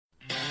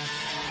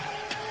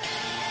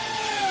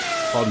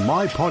On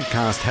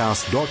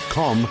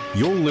mypodcasthouse.com,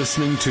 you're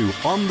listening to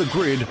On the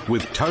Grid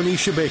with Tony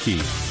Shebeki.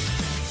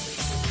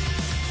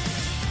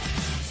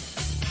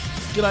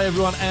 G'day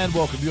everyone and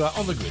welcome. You are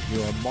On the Grid.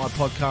 You're on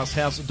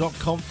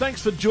mypodcasthouse.com.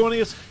 Thanks for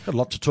joining us. Got a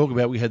lot to talk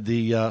about. We had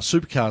the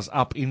supercars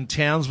up in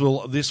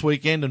Townsville this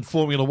weekend and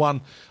Formula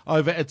One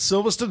over at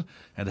Silverstone.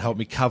 And to help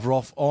me cover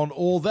off on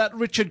all that,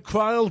 Richard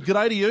Craill,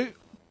 g'day to you.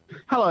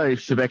 Hello,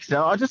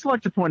 Sebextel. I'd just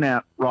like to point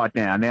out right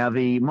now,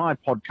 the My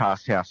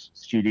Podcast House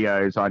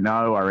studios, I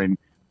know, are in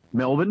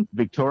Melbourne,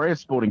 Victoria,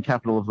 sporting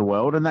capital of the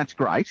world, and that's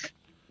great.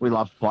 We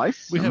love the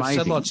place. We have Amazing.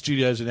 satellite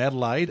studios in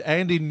Adelaide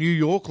and in New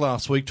York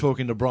last week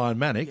talking to Brian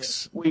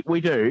Mannix. Yeah,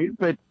 we do,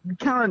 but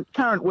current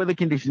weather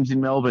conditions in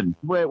Melbourne,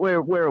 where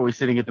are we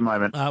sitting at the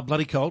moment?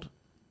 Bloody cold.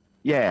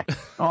 Yeah.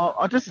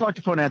 I'd just like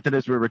to point out that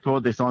as we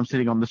record this, I'm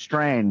sitting on the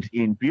Strand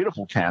in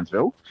beautiful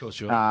Townsville. Of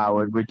course you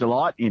are. We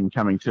delight in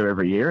coming to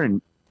every year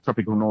in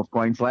tropical North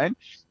Queensland.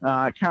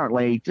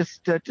 Currently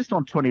just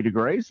on 20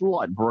 degrees,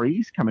 light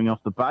breeze coming off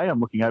the bay. I'm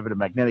looking over to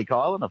Magnetic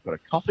Island. I've got a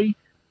coffee.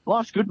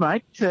 Life's good,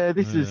 mate.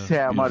 This is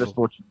how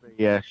beautiful.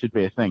 Motorsport should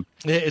be a thing.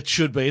 Yeah, it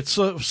should be. It's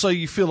so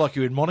you feel like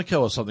you're in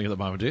Monaco or something at the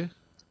moment, do you?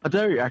 I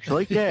do,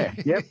 actually. Yeah.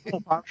 Yep.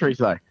 More palm trees,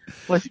 though.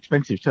 Less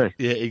expensive, too.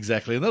 Yeah,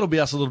 exactly. And that'll be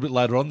us a little bit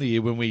later on the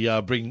year when we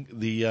bring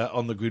the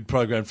On the Grid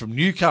program from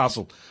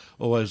Newcastle.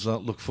 Always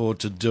look forward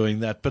to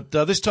doing that. But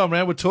this time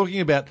around, we're talking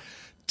about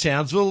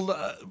Townsville.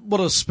 What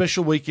a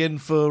special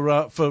weekend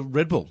for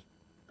Red Bull.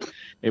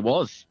 It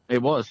was. They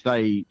were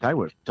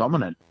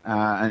dominant,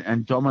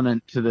 and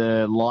dominant to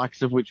the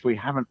likes of which we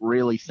haven't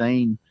really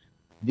seen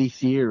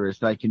this year as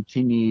they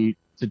continue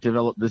to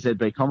develop the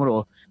ZB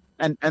Commodore.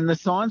 And the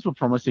signs were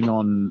promising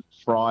on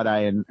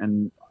Friday,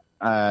 and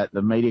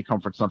the media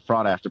conference on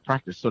Friday after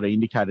practice sort of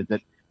indicated that,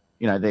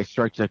 their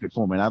stroke circuit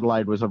form in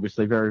Adelaide was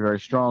obviously very,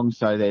 very strong.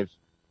 So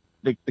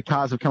the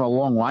cars have come a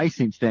long way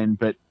since then,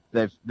 but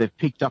they've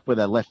picked up where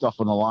they left off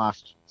on the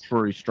last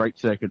through street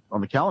circuit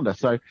on the calendar.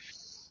 So,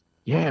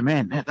 yeah,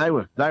 man, they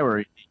were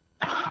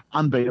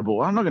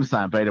unbeatable. I'm not going to say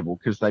unbeatable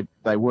because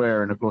they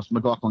were, and of course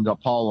McLaughlin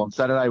got pole on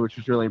Saturday, which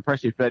was really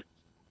impressive. But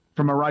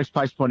from a race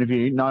pace point of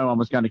view, no one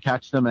was going to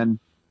catch them, and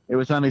it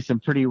was only some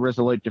pretty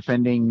resolute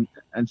defending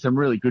and some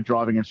really good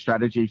driving and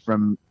strategy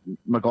from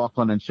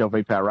McLaughlin and Shell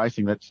V-Power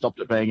Racing that stopped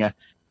it being a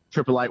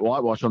 888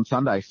 whitewash on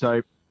Sunday.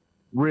 So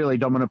really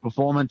dominant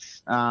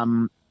performance.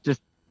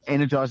 Just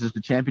energises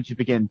the championship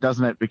again,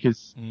 doesn't it?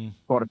 Because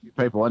quite a few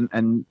people,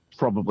 and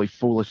probably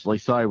foolishly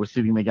so, were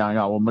sitting there going,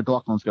 oh, well,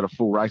 McLaughlin's got a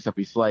full race up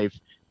his sleeve.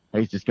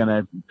 He's just going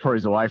to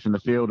cruise away from the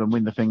field and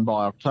win the thing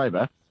by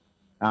October.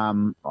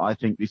 I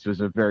think this was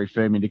a very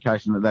firm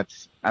indication that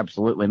that's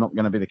absolutely not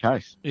going to be the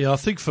case. Yeah, I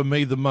think for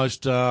me the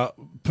most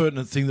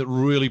pertinent thing that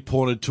really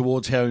pointed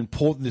towards how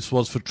important this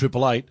was for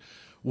Triple Eight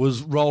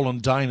was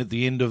Roland Dane at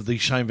the end of the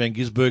Shane Van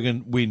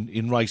Gisbergen win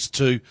in race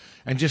 2,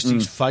 and just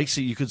his face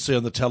that you could see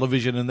on the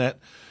television, and that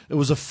it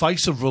was a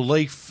face of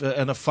relief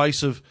and a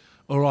face of,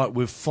 all right,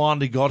 we've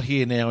finally got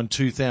here now in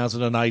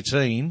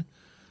 2018,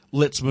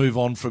 let's move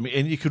on from it.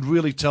 And you could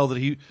really tell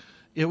that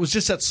it was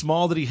just that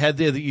smile that he had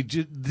there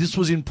that this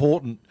was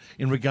important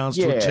in regards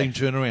to a team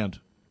turnaround.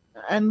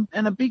 And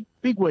a big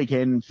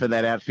weekend for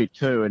that outfit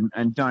too,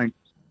 and don't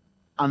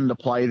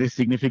underplay the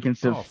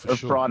significance of sure.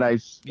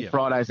 Friday's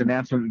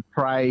announcement with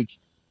Craig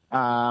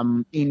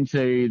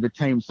into the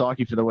team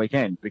psyche for the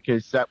weekend,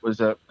 because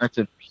that's a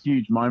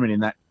huge moment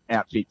in that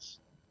outfit's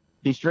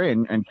history,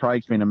 and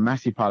Craig's been a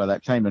massive part of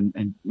that team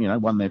and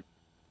won their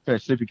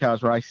first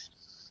supercars race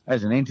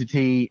as an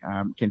entity,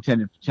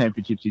 contended for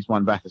championships. He's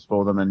won Bathurst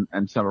for them,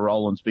 and some of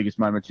Roland's biggest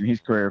moments in his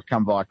career have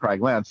come via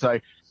Craig Lowndes. So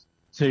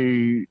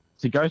to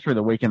go through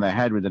the weekend they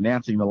had with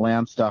announcing the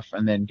Lowndes stuff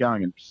and then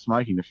going and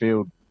smoking the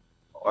field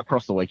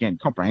across the weekend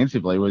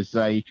comprehensively was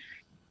a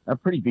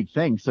pretty big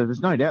thing. So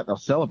there's no doubt they'll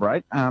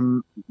celebrate.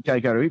 Go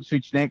to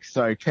Ipswich next,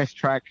 so test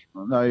track,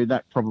 though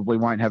that probably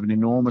won't have an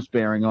enormous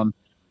bearing on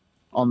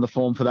the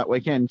form for that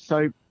weekend.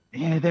 So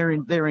yeah, they're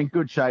in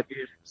good shape.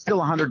 Still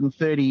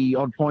 130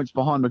 odd points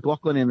behind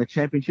McLaughlin in the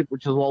championship,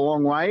 which is a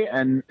long way,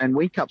 and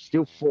Whincup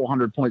still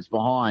 400 points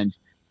behind,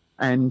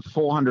 and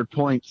 400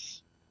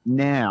 points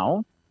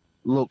now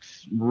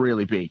looks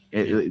really big.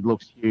 It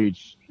looks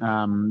huge,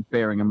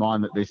 bearing in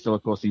mind that there's still,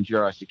 of course,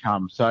 Enduros to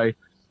come. So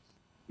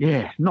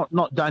yeah,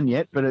 not done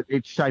yet, but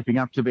it's shaping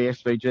up to be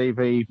SVG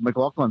v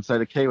McLaughlin. So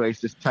the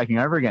Kiwis just taking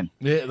over again.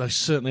 Yeah, they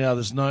certainly are.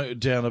 There's no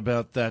doubt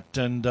about that.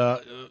 And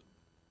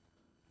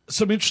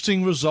some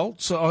interesting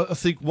results. I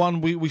think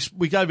one,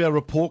 we gave our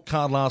report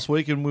card last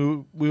week,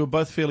 and we were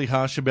both fairly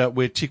harsh about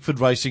where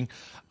Tickford Racing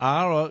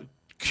are.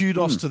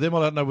 Kudos to them. I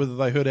don't know whether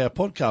they heard our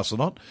podcast or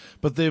not,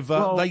 but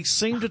they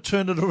seem to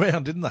turn it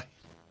around, didn't they?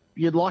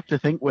 You'd like to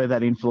think we're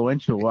that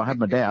influential. I have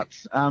my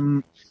doubts.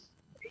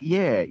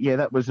 Yeah,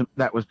 that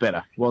was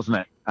better, wasn't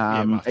it?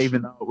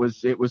 Even though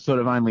it was sort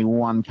of only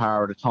one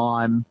car at a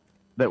time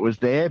that was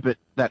there, but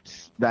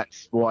that's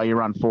why you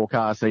run 4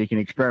 cars, so you can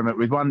experiment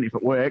with one. If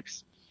it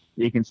works,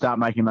 you can start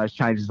making those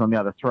changes on the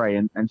other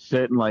 3, and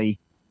certainly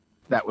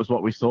that was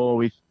what we saw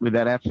with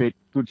that outfit.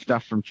 Good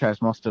stuff from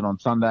Chaz Mostert on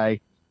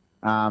Sunday.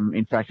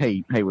 In fact,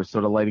 he was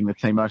sort of leading the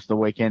team most of the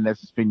weekend, as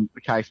has been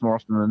the case more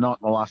often than not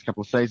in the last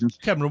couple of seasons.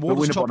 Cameron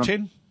Waters top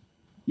 10?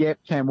 Yep,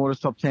 Cam Waters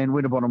top 10.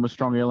 Winterbottom was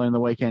strong early in the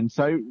weekend.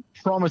 So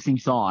promising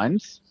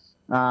signs.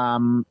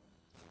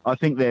 I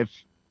think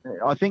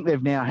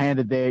they've now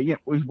handed their,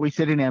 we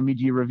said in our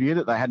mid-year review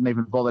that they hadn't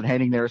even bothered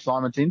handing their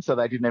assignments in, so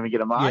they didn't even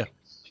get a mark.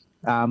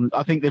 Yeah.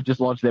 I think they've just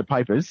lodged their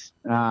papers,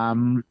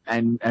 and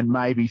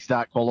maybe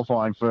start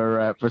qualifying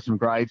for some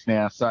grades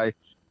now. So,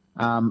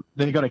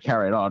 they've got to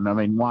carry it on. I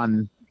mean,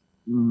 one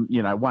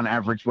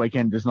average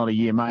weekend is not a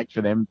year make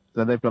for them,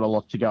 so they've got a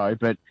lot to go,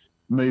 but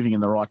moving in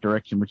the right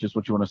direction, which is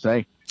what you want to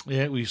see.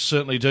 Yeah, we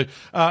certainly do.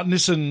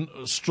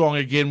 Nissan strong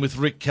again with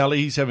Rick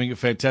Kelly. He's having a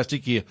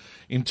fantastic year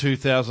in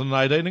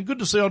 2018. And good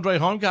to see Andre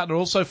Heimgartner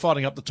also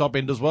fighting up the top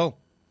end as well.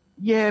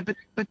 Yeah, but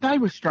they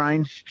were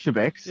strange,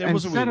 Shebex. Yeah, and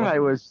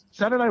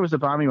Saturday was a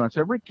balmy one.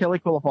 So Rick Kelly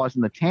qualifies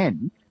in the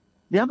 10.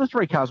 The other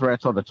three cars were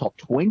outside the top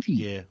 20.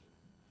 Yeah.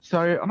 So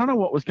I don't know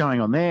what was going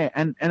on there.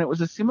 And it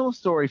was a similar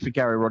story for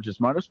Gary Rogers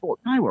Motorsport.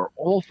 They were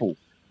awful.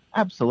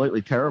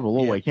 Absolutely terrible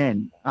all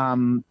weekend.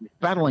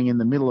 Battling in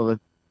the middle of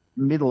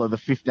the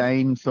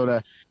 15 sort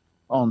of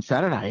on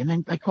Saturday, and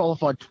then they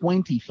qualified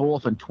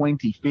 24th and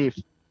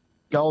 25th.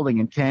 Golding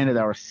and Tanner,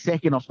 they were a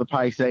second off the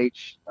pace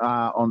each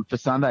for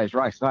Sunday's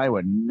race. They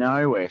were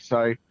nowhere.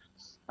 So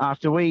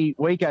after we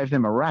gave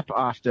them a rap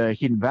after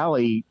Hidden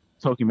Valley,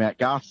 talking about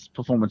Garth's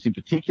performance in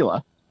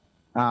particular,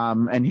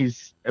 and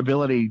his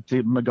ability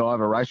to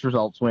MacGyver race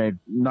results where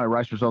no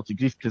race results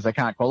exist because they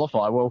can't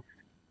qualify. Well,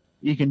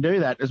 you can do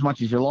that as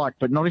much as you like,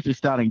 but not if you're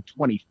starting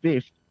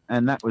 25th.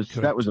 And that was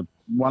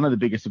one of the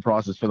biggest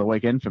surprises for the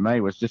weekend for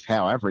me, was just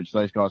how average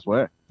those guys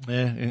were.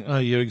 Yeah,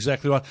 you're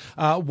exactly right.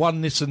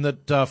 One Nissan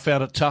that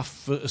found it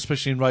tough,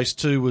 especially in race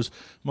 2, was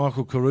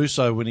Michael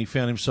Caruso when he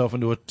found himself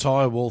into a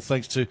tyre wall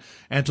thanks to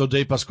Anton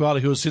De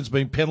Pasquale, who has since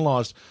been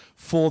penalised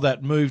for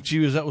that move.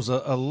 Gee, that was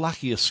a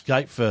lucky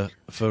escape for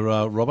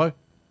Robbo.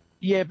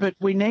 Yeah, but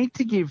we need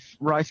to give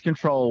race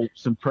control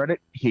some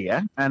credit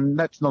here, and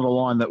that's not a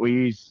line that we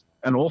use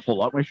an awful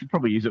lot. We should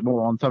probably use it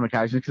more on some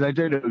occasions because they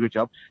do a good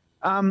job.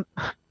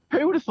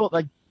 Who would have thought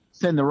they'd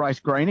send the race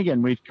green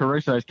again with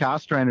Caruso's car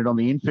stranded on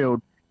the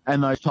infield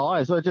and those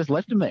tyres? They just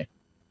left them there.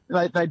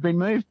 They'd been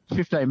moved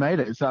 15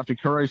 metres after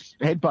Caruso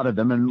headbutted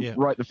them and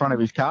wrote the front of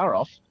his car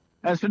off.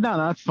 And I said,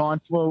 no, it's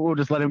fine. We'll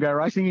just let him go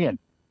racing again.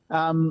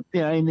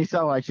 In this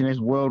OH&S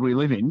world we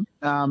live in,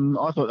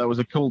 I thought that was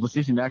a cool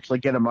decision to actually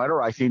get a motor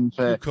race in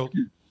for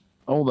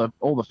all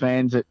the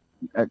fans at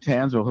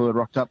Townsville who had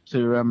rocked up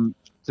to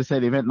see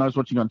the event and those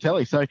watching on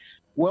telly. So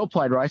well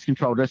played race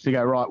control just to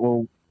go, right,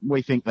 well,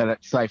 we think that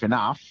it's safe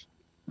enough.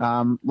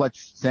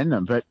 Let's send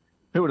them. But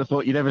who would have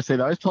thought you'd ever see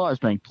those tyres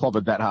being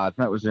clobbered that hard?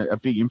 That was a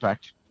big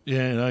impact.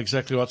 Yeah, no,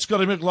 exactly right.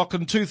 Scotty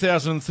McLaughlin,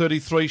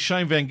 2033.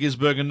 Shane Van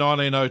Gisbergen,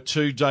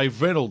 1902.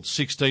 Dave Reynolds,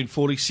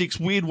 1646.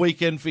 Weird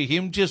weekend for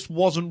him. Just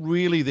wasn't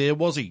really there,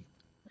 was he?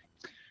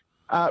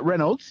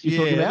 Reynolds, you're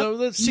talking about?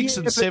 The 6th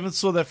and 7th,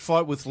 saw that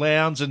fight with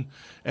Lowndes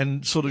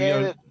and sort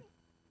of,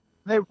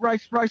 the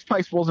race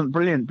pace wasn't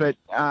brilliant, but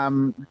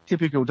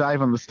typical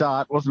Dave on the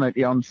start, wasn't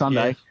it, on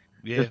Sunday?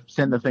 Yeah. Just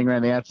send the thing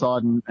around the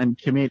outside and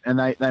commit. And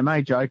they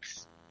made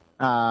jokes,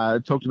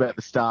 talked about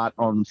the start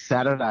on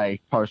Saturday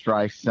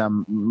post-race.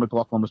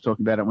 McLaughlin was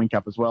talking about it at Wink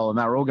Up as well. And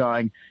they were all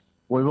going,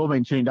 we've all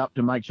been tuned up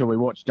to make sure we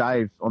watch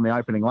Dave on the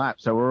opening lap.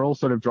 So we're all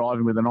sort of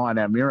driving with an eye in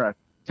our mirror,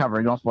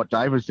 covering off what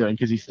Dave was doing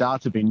because his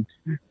starts have been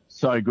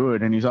so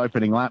good and his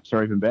opening laps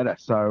are even better.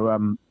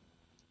 So,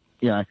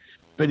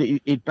 but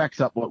it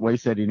backs up what we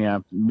said in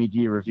our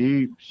mid-year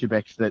review,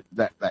 Shebex,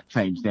 that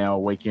team's now a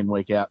week in,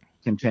 week out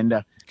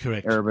contender.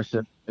 Correct. Erebus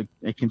are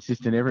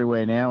consistent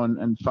everywhere now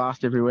and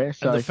fast everywhere.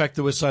 So and the fact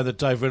that we're saying that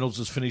Dave Reynolds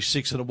has finished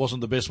 6th and it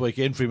wasn't the best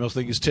weekend for him, I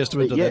think is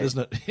testament to that,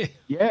 isn't it?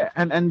 Yeah,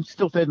 and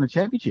still third in the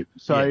championship.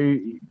 So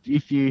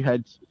if you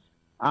had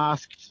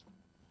asked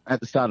at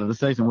the start of the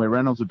season where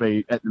Reynolds would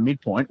be at the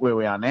midpoint where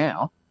we are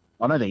now,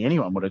 I don't think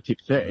anyone would have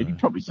tipped third. You'd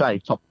probably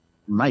say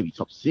maybe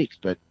top 6,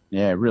 but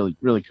yeah, really,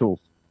 really cool.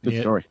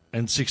 Good story.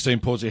 And 16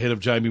 points ahead of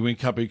Jamie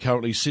Whincup, who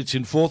currently sits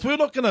in 4th. We're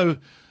not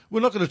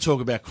going to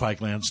talk about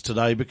Craig Lowndes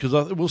today because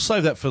we'll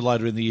save that for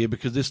later in the year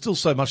because there's still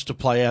so much to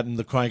play out in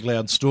the Craig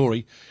Lowndes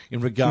story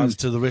in regards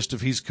to the rest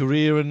of his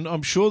career, and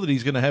I'm sure that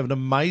he's going to have an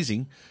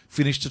amazing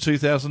finish to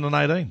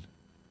 2018.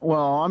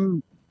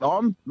 Well,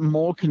 I'm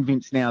more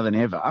convinced now than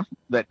ever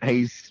that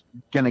he's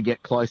going to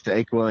get close to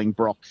equaling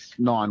Brock's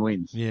 9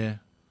 wins. Yeah.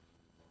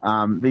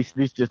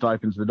 This just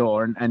opens the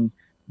door, and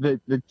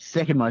the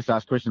second most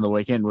asked question of the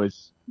weekend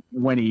was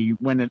when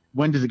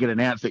does it get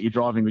announced that you're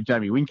driving with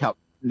Jamie Whincup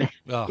in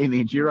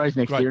the Enduros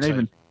next year?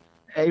 And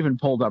even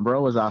Paul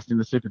Dumbrell was asked in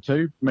the Super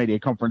 2 media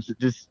conference that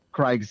does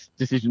Craig's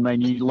decision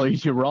mean you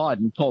lose your ride?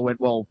 And Paul went,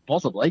 well,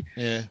 possibly.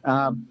 Yeah.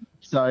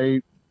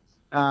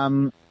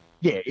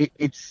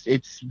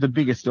 It's the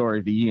biggest story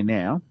of the year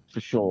now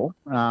for sure.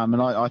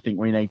 And I think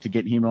we need to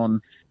get him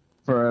on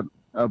for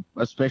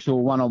a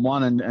special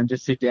one-on-one and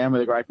just sit down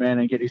with a great man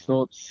and get his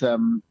thoughts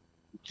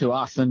to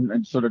us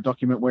and sort of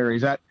document where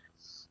he's at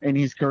in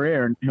his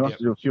career, and he'll have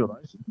to do a few of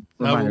those.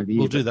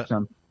 We'll do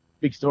that.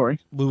 big story.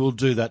 We will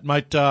do that,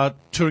 mate.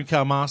 Touring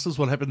Car Masters,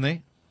 what happened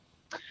there?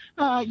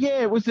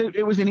 Yeah, it was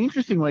an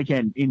interesting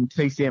weekend in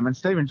TCM, and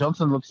Stephen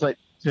Johnson looks like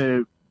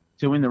to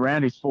win the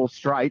round, his 4th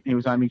straight he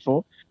was aiming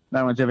for.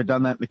 No one's ever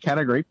done that in the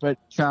category, but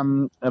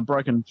a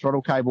broken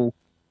throttle cable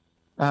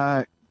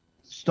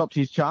stopped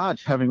his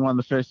charge, having won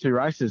the first 2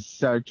 races.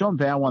 So John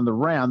Bowe won the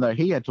round, though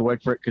he had to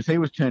work for it because he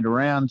was turned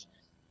around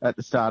at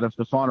the start of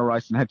the final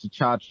race and had to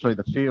charge through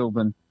the field,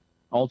 and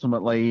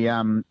ultimately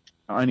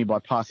only by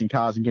passing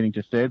cars and getting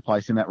to 3rd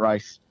place in that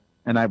race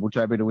enabled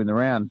JB to win the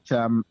round.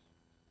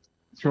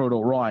 Through it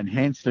all, Ryan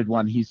Hansford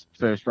won his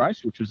first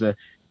race, which was a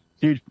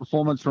huge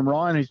performance from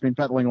Ryan, who's been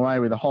battling away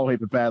with a whole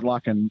heap of bad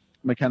luck and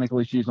mechanical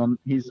issues on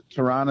his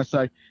Tirana.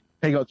 So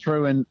he got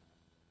through and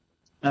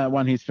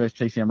won his first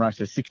TCM race,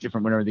 so 6th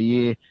different winner of the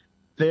year,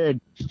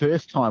 3rd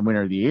first-time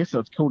winner of the year. So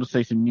it's cool to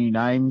see some new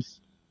names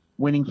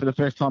winning for the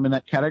first time in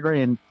that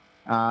category. And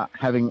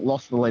having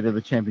lost the lead of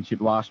the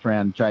championship last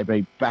round,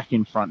 JB back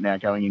in front now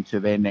going into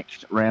their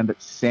next round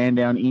at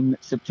Sandown in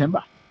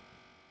September.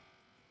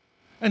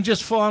 And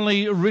just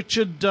finally,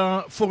 Richard,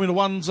 Formula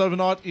One's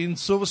overnight in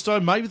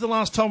Silverstone. Maybe the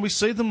last time we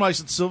see them race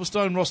at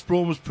Silverstone. Ross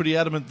Brawn was pretty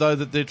adamant, though,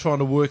 that they're trying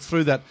to work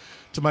through that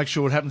to make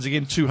sure it happens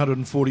again.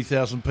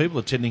 240,000 people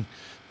attending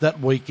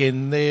that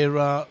weekend.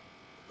 Their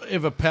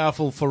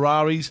ever-powerful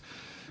Ferraris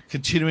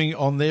continuing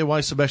on their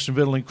way. Sebastian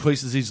Vettel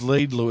increases his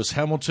lead. Lewis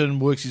Hamilton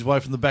works his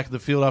way from the back of the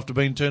field after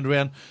being turned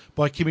around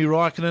by Kimi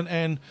Räikkönen.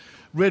 And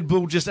Red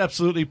Bull just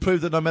absolutely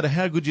proved that no matter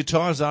how good your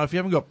tyres are, if you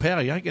haven't got power,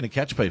 you ain't going to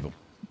catch people.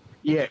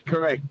 Yeah,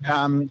 correct.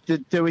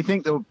 Do we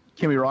think that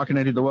Kimi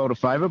Räikkönen did the world a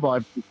favour by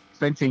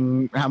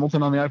fencing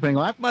Hamilton on the opening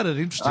lap? Made it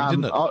interesting,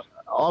 didn't it?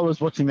 I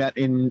was watching that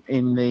in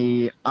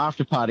the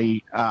after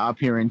party up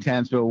here in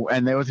Townsville,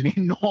 and there was an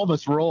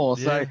enormous roar.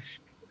 Yeah. So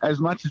as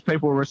much as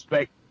people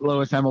respect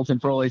Lewis Hamilton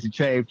for all he's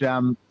achieved,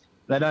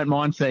 they don't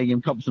mind seeing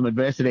him cop some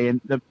adversity.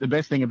 And the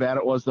best thing about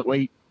it was that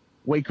we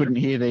couldn't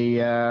hear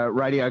the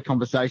radio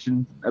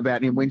conversation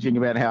about him whinging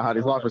about how hard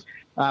his life was.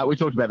 We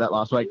talked about that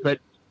last week, but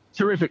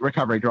terrific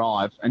recovery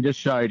drive, and just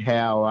showed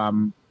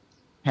how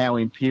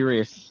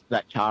imperious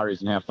that car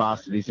is and how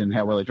fast it is and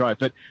how well he drove.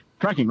 But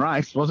cracking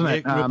race, wasn't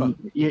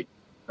it?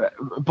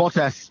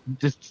 Bottas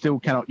just still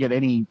cannot get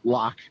any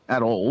luck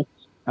at all.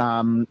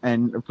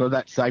 And of course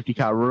that safety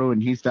car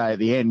ruined his day at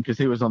the end because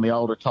he was on the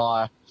older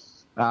tyre,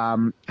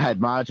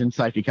 had margin,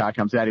 safety car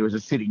comes out, he was a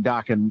sitting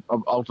duck and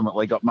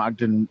ultimately got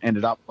mugged and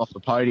ended up off the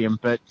podium.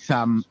 But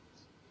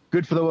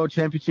good for the World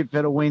Championship.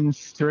 Vettel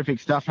wins. Terrific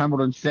stuff.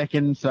 Hamilton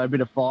 2nd, so a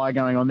bit of fire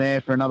going on there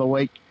for another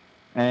week.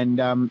 And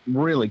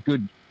really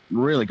good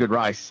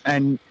race.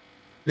 And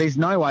there's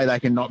no way they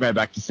can not go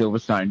back to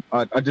Silverstone.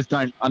 I just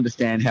don't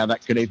understand how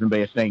that could even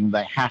be a thing.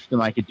 They have to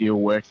make a deal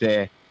work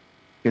there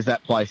because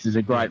that place is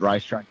a great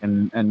racetrack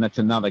and that's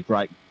another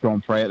great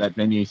Grand Prix at that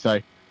venue. So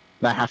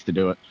they have to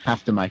do it,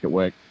 have to make it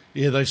work.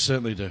 Yeah, they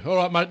certainly do. All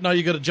right, mate. No,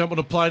 you've got to jump on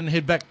a plane and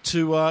head back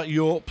to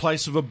your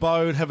place of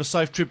abode. Have a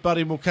safe trip,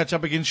 buddy, and we'll catch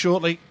up again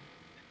shortly.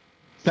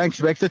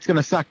 Thanks, Rex. It's going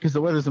to suck because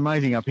the weather's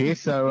amazing up here,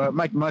 so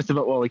make the most of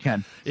it while we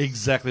can.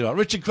 Exactly right.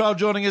 Richard Craill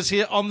joining us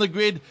here on the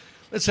grid.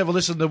 Let's have a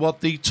listen to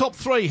what the top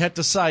 3 had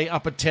to say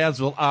up at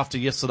Townsville after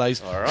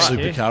yesterday's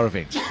supercar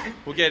event.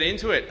 We'll get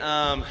into it.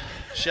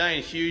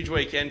 Shane, huge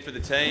weekend for the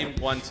team.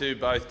 1-2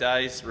 both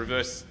days.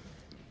 Reverse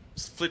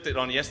flipped it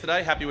on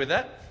yesterday. Happy with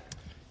that?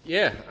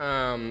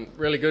 Yeah,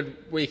 really good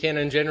weekend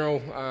in general.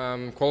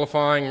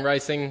 Qualifying,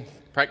 racing,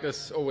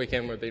 practice, all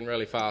weekend we've been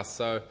really fast.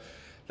 So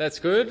that's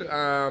good.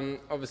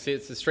 Obviously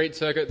it's a street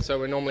circuit, so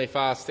we're normally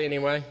fast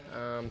anyway.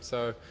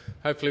 So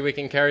hopefully we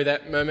can carry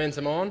that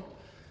momentum on.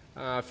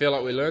 I feel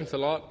like we learnt a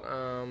lot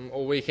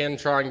all weekend,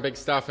 trying big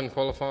stuff in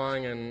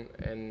qualifying,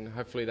 and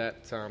hopefully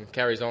that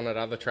carries on at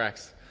other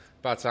tracks.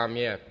 But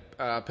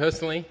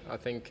personally, I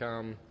think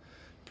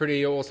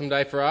pretty awesome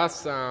day for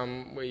us.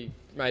 We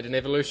made an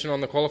evolution on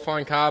the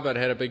qualifying car, but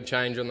had a big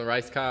change on the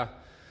race car,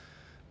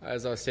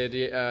 as I said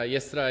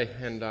yesterday.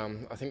 And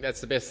I think that's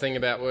the best thing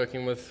about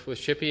working with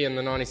Shippy and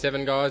the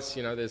 97 guys.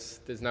 You know,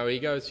 there's no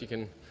egos.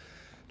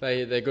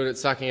 They're good at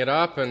sucking it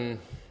up, and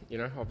you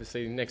know,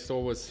 obviously next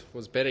door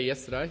was better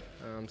yesterday,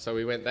 so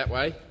we went that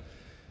way,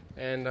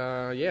 and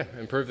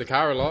improved the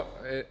car a lot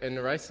in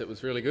the race. It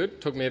was really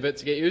good. Took me a bit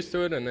to get used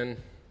to it, and then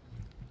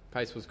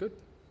pace was good.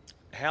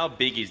 How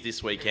big is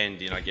this weekend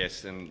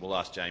and we'll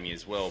ask Jamie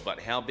as well, but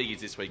how big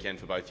is this weekend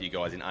for both of you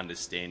guys in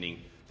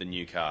understanding the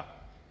new car?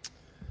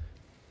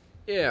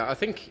 Yeah, I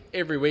think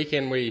every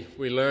weekend we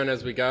learn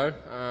as we go,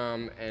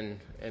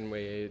 and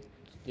we,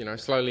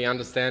 slowly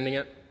understanding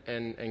it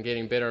and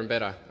getting better and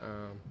better.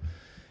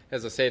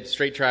 As I said,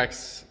 street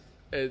tracks,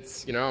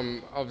 it's,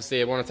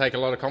 obviously I want to take a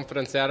lot of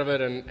confidence out of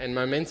it and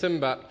momentum,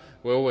 but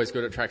we're always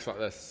good at tracks like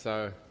this.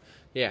 So,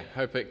 yeah,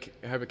 hope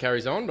it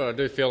carries on, but I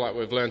do feel like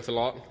we've learnt a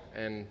lot,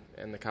 and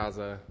the cars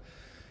are,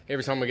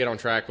 every time we get on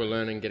track, we're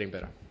learning, getting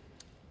better.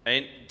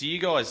 And do you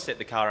guys set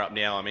the car up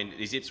now? I mean,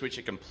 is Ipswich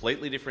a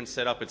completely different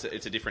setup?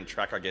 It's a different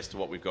track, I guess, to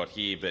what we've got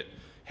here, but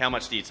how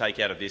much do you take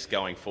out of this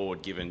going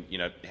forward, given,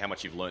 how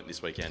much you've learnt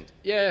this weekend?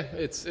 Yeah,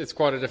 it's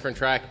quite a different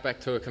track, back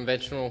to a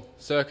conventional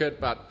circuit,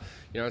 but,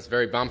 it's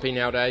very bumpy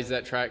nowadays,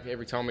 that track.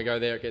 Every time we go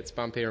there, it gets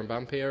bumpier and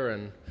bumpier,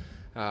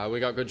 and we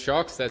got good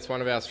shocks. That's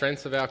one of our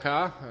strengths of our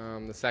car.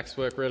 The sacks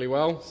work really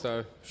well,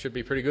 so should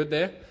be pretty good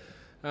there.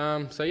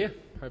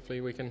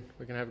 Hopefully we can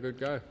have a good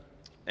go.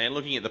 And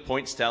looking at the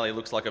points tally, it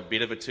looks like a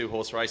bit of a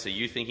two-horse race. Are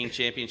you thinking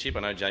championship?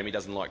 I know Jamie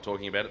doesn't like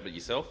talking about it, but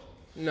yourself?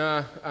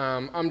 No,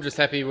 I'm just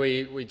happy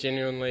we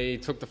genuinely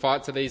took the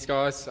fight to these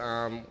guys.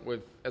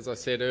 As I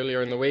said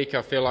earlier in the week,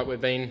 I feel like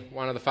we've been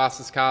one of the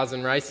fastest cars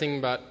in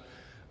racing, but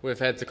we've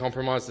had to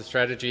compromise the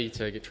strategy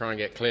to try and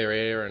get clear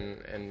air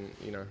and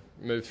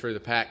move through the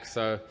pack.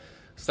 So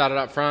started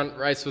up front,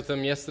 raced with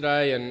them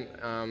yesterday, and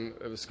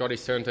it was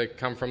Scotty's turn to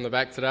come from the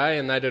back today,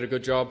 and they did a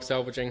good job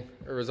salvaging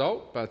a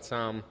result. But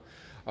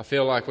I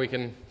feel like we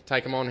can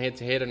take them on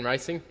head-to-head in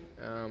racing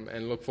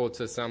and look forward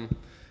to some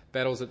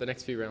battles at the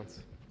next few rounds.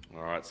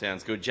 All right,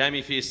 sounds good.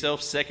 Jamie, for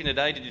yourself, second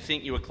today, did you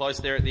think you were close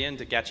there at the end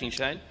to catching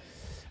Shane?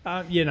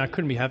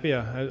 Couldn't be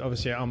happier.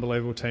 Obviously, an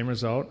unbelievable team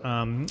result.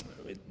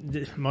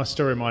 My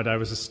story of my day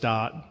was a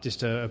start,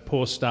 just a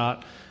poor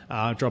start,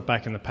 drop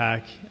back in the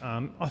pack.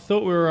 I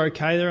thought we were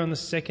okay there on the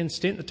second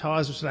stint. The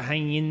tyres were sort of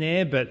hanging in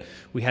there, but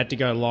we had to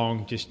go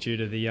long just due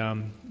to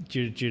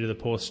the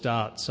poor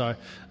start. So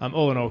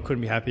all in all,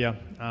 couldn't be happier.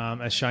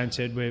 As Shane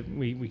said,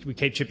 we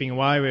keep chipping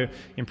away. We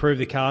improve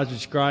the cars, which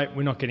is great.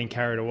 We're not getting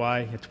carried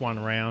away. It's one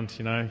round,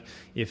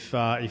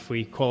 If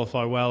we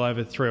qualify well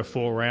over 3 or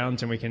 4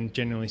 rounds, and we can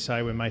genuinely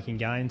say we're making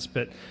gains.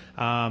 But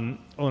all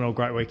in all,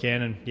 great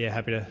weekend, and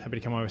happy to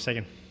come over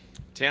second.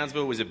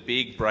 Townsville was a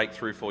big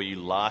breakthrough for you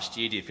last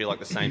year. Do you feel like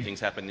the same things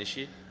happened this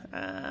year?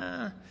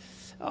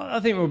 I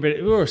think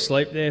we were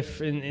asleep there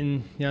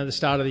in the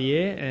start of the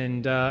year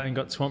and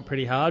got swamped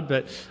pretty hard.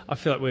 But I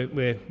feel like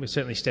we're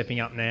certainly stepping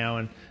up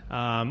now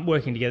and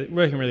working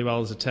really well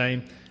as a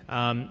team.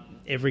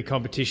 Every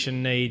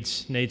competition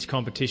needs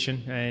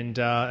competition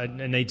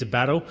and needs a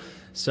battle.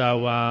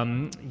 So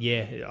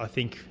I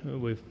think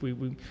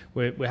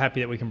we're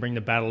happy that we can bring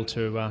the battle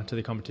to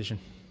the competition.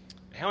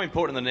 How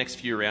important are the next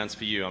few rounds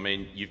for you? I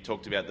mean, you've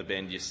talked about the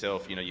bend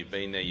yourself. You've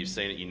been there, you've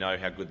seen it, you know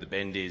how good the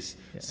bend is.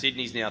 Yeah.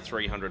 Sydney's now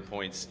 300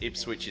 points.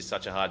 Ipswich is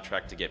such a hard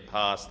track to get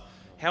past.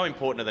 How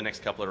important are the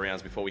next couple of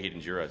rounds before we hit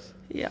Enduros?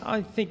 Yeah,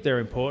 I think they're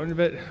important,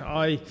 but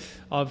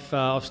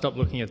I've stopped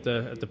looking at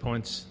the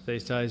points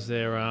these days.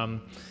 They're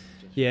I'm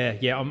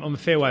a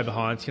fair way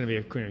behind. It's going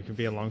to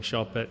be a long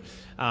shot, but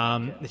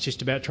it's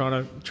just about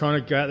trying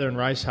to go out there and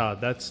race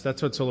hard. That's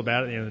what it's all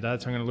about at the end of the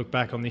day. So I'm going to look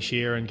back on this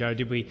year and go,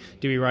 did we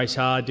race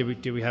hard?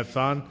 Did we have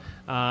fun?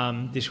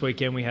 This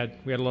weekend we had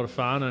a lot of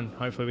fun, and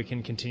hopefully we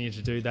can continue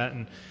to do that.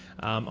 And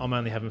I'm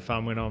only having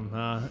fun when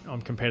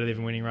I'm competitive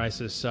and winning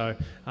races. So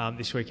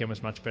this weekend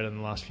was much better than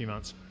the last few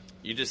months.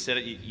 You just said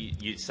it.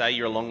 You say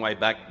you're a long way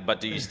back, but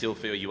do you still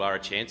feel you are a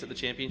chance at the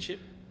championship?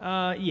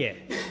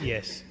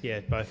 Yes,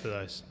 both of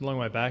those. Long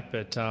way back,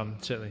 but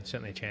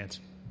certainly a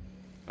chance.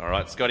 All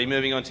right, Scotty,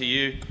 moving on to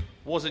you.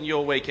 Wasn't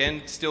your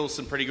weekend still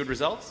some pretty good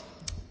results?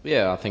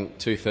 Yeah, I think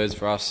 2/3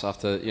 for us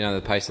after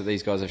the pace that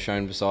these guys have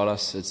shown beside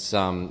us. It's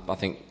I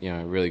think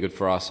really good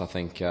for us. I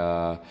think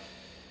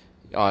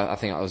I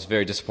think I was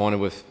very disappointed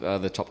with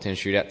the top 10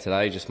 shootout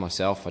today. Just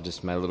myself, I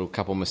just made a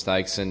couple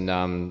mistakes, and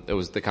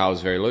the car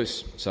was very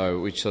loose, so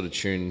we sort of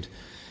tuned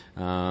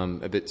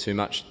a bit too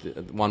much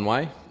one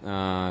way,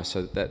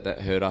 so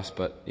that hurt us.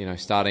 But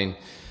starting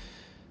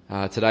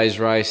today's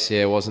race,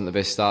 wasn't the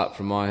best start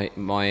from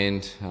my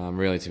end.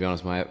 Really, to be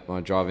honest,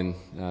 my driving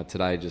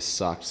today just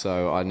sucked.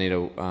 So I need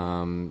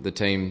the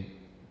team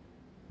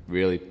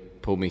really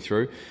pulled me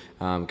through,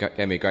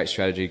 gave me a great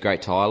strategy,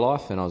 great tyre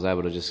life, and I was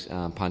able to just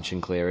punch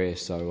in clear air.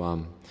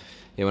 So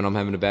when I'm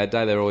having a bad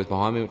day, they're always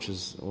behind me, which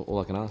is all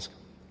I can ask.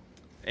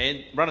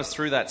 And run us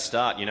through that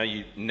start.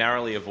 You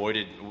narrowly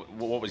avoided.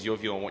 What was your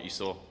view on what you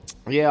saw?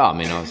 Yeah, I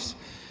mean, I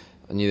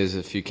knew there's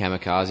a few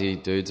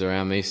kamikaze dudes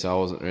around me, so I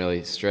wasn't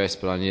really stressed,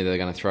 but I knew they were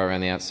going to throw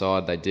around the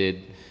outside. They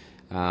did.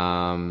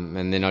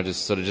 And then I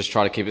just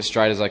tried to keep it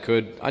straight as I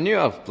could. I knew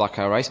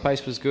our race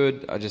pace was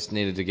good. I just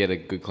needed to get a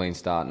good clean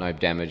start, no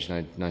damage,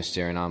 no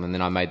steering arm. And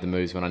then I made the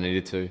moves when I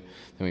needed to.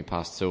 Then we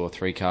passed 2 or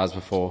 3 cars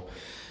before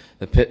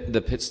the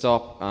pit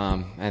stop,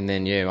 and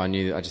then I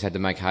knew I just had to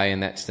make hay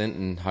in that stint,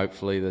 and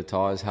hopefully the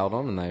tyres held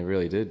on, and they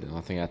really did. I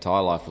think our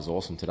tyre life was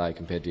awesome today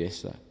compared to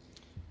yesterday.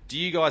 Do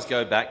you guys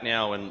go back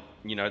now and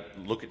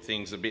look at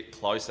things a bit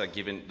closer,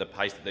 given the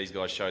pace that these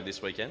guys showed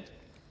this weekend?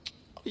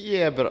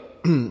 Yeah, but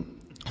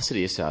I said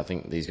yesterday, I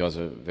think these guys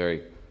are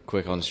very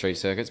quick on street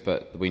circuits,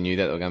 but we knew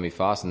that they were going to be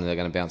fast and they're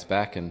going to bounce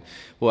back, and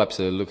we'll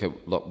absolutely look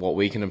at what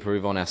we can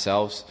improve on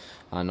ourselves.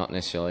 Not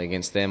necessarily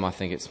against them. I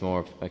think it's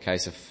more a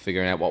case of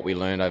figuring out what we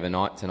learned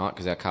overnight tonight,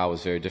 because our car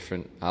was very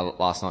different.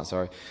 Last night,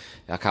 sorry.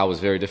 Our car was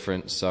very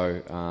different,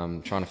 so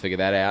trying to figure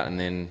that out, and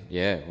then,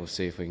 we'll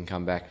see if we can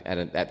come back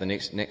at the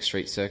next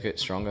street circuit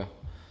stronger.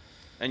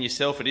 And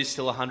yourself, it is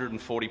still a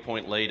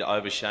 140-point lead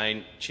over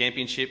Shane.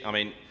 Championship, I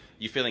mean,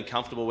 you feeling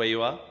comfortable where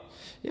you are?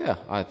 Yeah,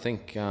 I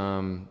think,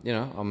 I'm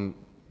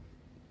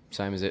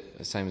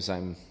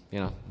same. You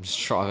know, just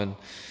driving,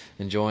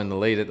 enjoying the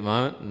lead at the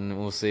moment, and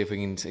we'll see if we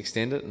can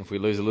extend it. And if we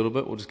lose a little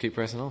bit, we'll just keep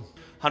pressing on.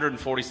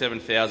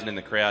 147,000 in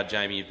the crowd,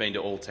 Jamie. You've been to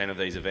all 10 of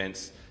these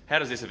events. How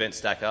does this event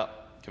stack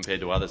up compared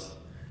to others?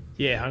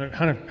 Yeah,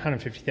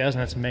 150,000.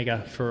 That's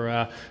mega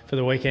for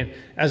the weekend.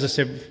 As I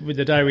said, with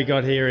the day we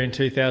got here in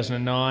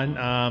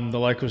 2009, the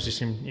locals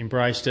just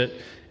embraced it,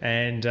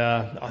 and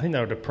I think they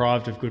were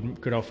deprived of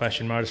good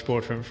old-fashioned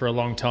motorsport for a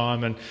long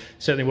time, and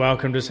certainly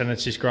welcomed us. And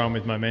it's just growing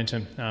with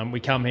momentum. We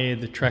come here,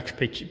 the track's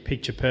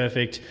picture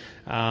perfect.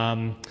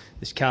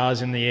 There's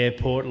cars in the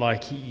airport,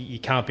 like you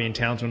can't be in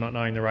Townsville not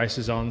knowing the race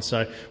is on.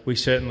 So we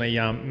certainly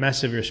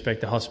massively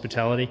respect the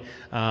hospitality,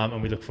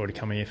 and we look forward to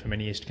coming here for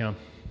many years to come.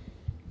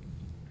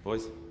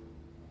 Boys?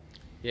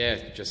 Yeah,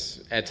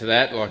 just add to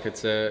that. Like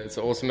it's an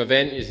awesome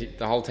event.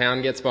 The whole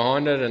town gets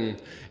behind it,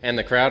 and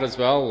the crowd as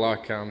well.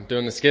 Like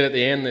doing the skit at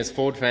the end, there's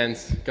Ford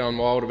fans going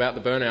wild about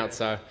the burnout.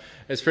 So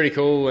it's pretty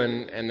cool,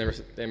 and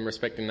them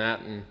respecting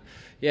that. And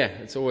yeah,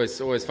 it's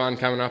always fun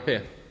coming up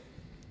here.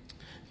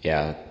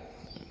 Yeah,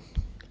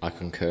 I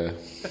concur.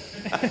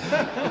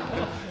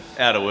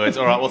 Out of words.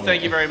 All right. Well,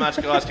 thank you very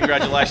much, guys.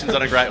 Congratulations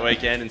on a great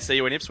weekend, and see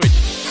you in Ipswich.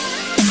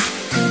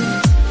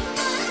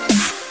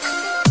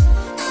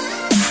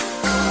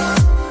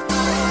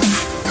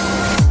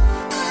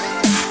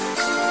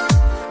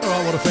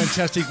 What a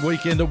fantastic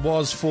weekend it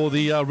was for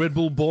the Red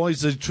Bull boys,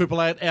 the Triple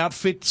Eight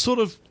outfit, sort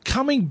of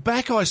coming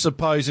back, I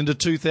suppose, into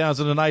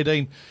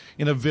 2018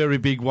 in a very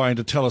big way. And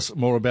to tell us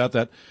more about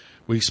that,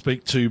 we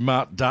speak to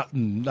Mark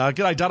Dutton.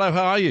 G'day, Dutto,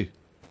 how are you?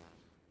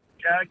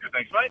 Good,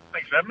 thanks, mate.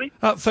 Thanks for having me.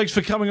 Thanks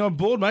for coming on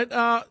board, mate.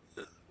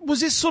 Was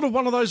this sort of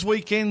one of those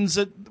weekends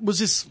was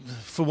this,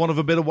 for want of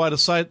a better way to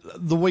say it,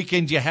 the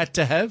weekend you had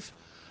to have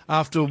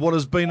after what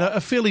has been a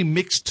fairly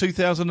mixed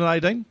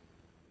 2018?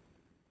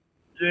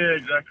 Yeah,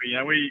 exactly. You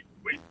know, we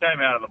came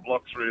out of the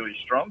blocks really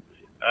strong,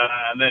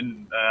 and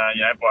then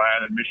you know, by our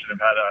own admission, have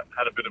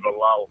had a bit of a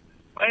lull,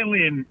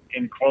 mainly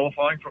in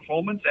qualifying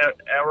performance.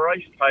 Our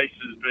race pace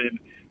has been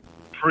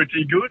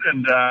pretty good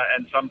and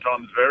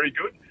sometimes very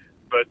good,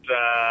 but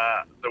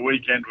the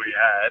weekend we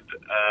had,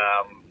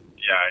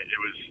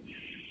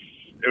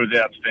 it was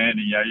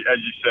outstanding. You know, as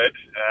you said,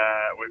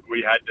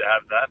 we had to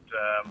have that,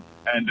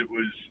 and it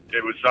was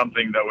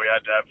something that we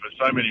had to have for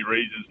so many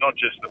reasons, not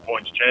just the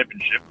points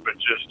championship, but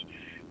just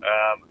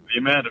the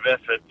amount of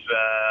effort,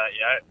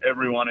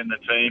 everyone in the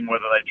team,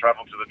 whether they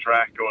travel to the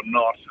track or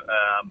not,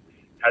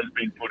 has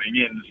been putting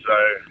in. So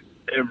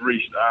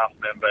every staff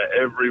member,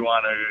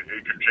 everyone who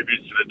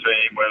contributes to the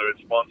team, whether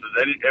it's sponsors,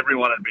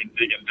 everyone had been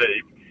digging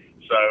deep.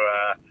 So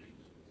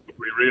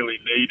we really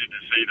needed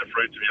to see the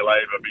fruits of your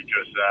labour,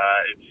 because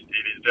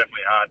it is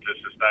definitely hard to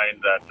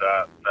sustain that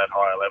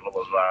higher level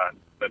of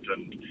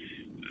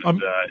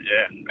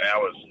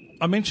hours.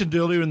 I mentioned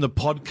earlier in the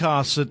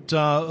podcast that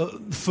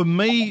for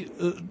me,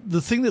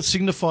 the thing that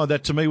signified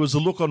that to me was the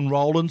look on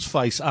Roland's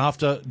face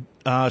after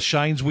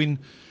Shane's win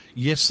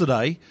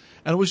yesterday.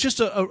 And it was just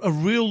a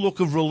real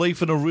look of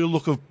relief and a real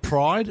look of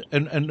pride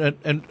and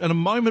a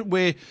moment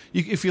where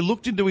if you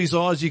looked into his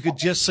eyes, you could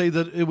just see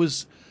that it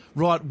was,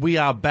 right, we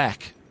are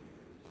back.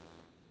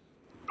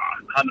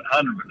 100%.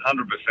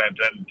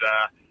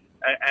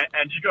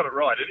 And you got it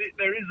right.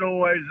 There is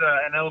always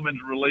an element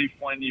of relief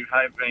when you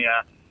have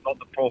not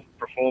the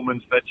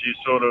performance that you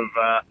sort of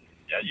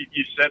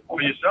you set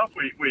for yourself.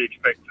 We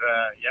expect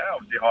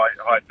obviously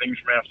high things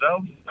from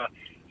ourselves.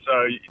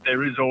 So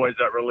there is always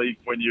that relief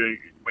when you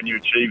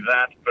achieve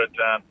that. But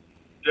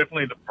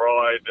definitely the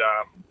pride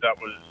that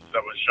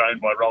was shown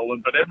by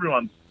Roland. But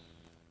everyone,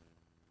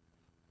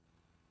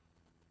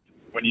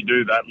 when you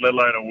do that, let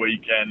alone a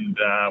weekend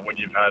when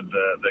you've had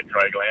the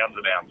Craig Lowndes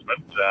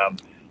announcement,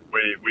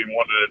 we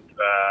wanted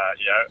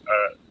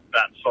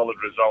that solid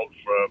result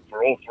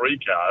for all three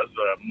cars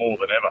more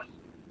than ever.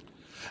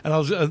 And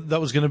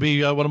that was going to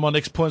be one of my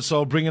next points, so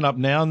I'll bring it up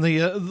now. And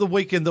the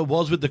weekend that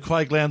was with the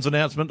Craig Lowndes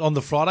announcement on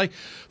the Friday,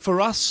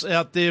 for us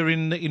out there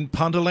in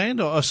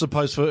Punterland, I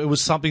suppose it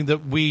was something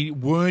that we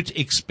weren't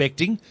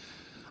expecting.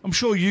 I'm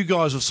sure you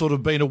guys have sort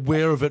of been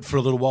aware of it for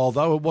a little while,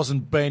 though. It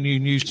wasn't brand new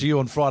news to you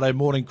on Friday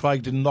morning.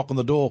 Craig didn't knock on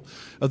the door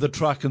of the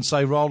truck and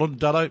say, "Roland,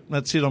 Dutto,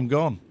 that's it, I'm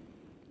gone."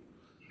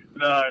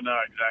 No,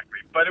 exactly.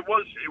 But it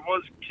was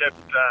kept.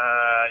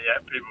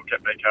 People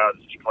kept their cards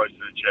close to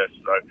the chest.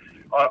 So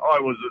I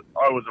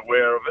was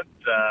aware of it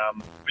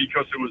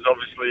because it was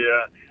obviously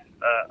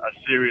a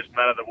serious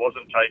matter that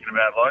wasn't taken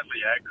about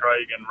lightly.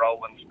 Craig and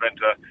Roland spent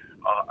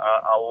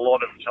a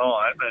lot of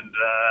time,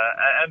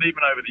 and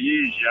even over the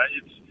years,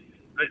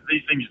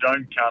 these things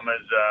don't come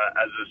as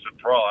a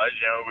surprise.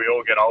 We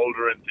all get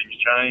older and things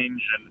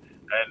change, and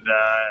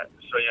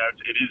so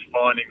it is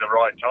finding the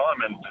right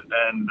time,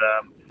 and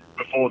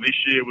before this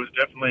year was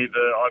definitely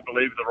I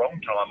believe the wrong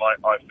time.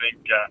 I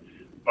think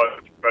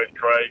both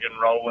Craig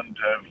and Roland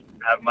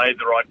have made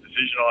the right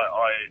decision.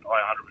 I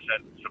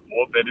 100%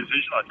 support their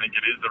decision. I think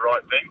it is the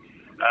right thing.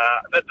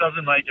 That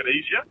doesn't make it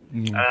easier.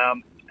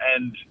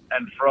 And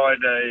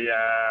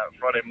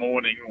Friday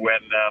morning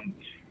when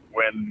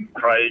when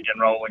Craig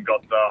and Roland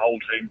got the whole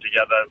team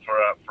together for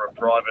a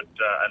private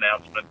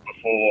announcement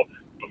before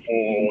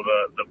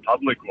the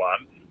public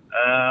one.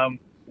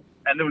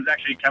 And there was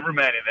actually a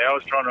cameraman in there. I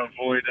was trying to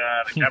avoid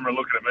the camera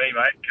looking at me,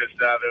 mate, because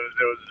there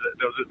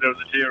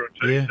was a tear or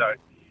two. Yeah. So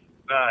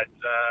no,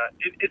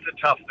 it's a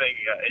tough thing.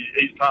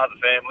 He's part of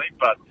the family,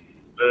 but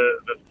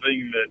the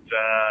thing that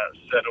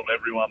settled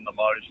everyone the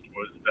most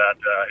was that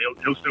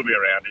he'll still be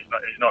around.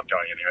 He's not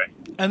going anywhere.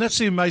 And that's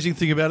the amazing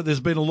thing about it. There's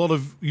been a lot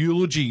of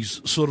eulogies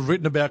sort of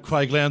written about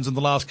Craig Lowndes in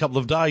the last couple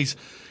of days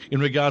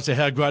in regards to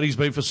how great he's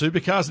been for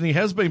supercars, and he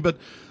has been. But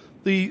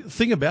the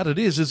thing about it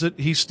is that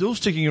he's still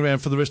sticking around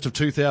for the rest of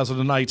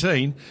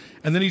 2018,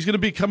 and then he's going to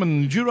become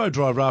an enduro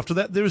driver after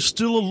that. There is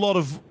still a lot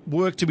of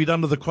work to be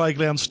done to the Craig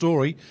Lowndes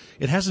story.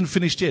 It hasn't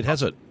finished yet,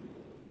 has it?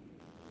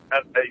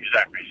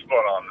 Exactly,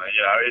 spot on.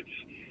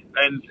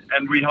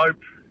 And we hope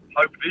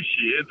this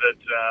year that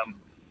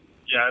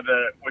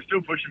we're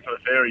still pushing for the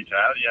fairy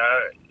tale.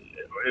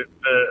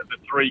 The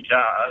three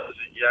cars.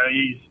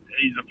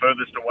 He's the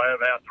furthest away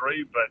of our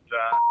three, but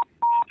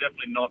he's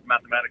definitely not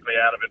mathematically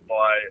out of it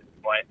by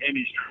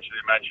any stretch of the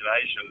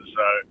imagination.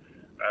 So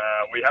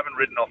we haven't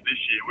written off this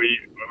year.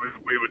 We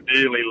would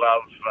dearly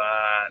love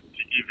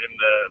to give him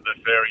the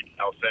fairy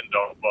tale send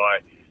off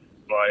by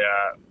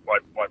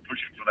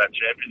pushing for that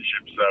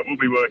championship. So we'll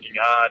be working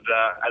hard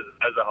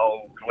as a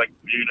whole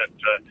collective unit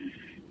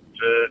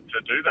to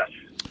do that.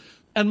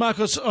 And Mark,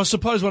 I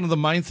suppose one of the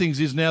main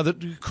things is now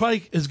that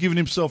Craig has given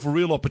himself a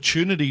real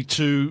opportunity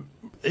to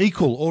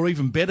equal or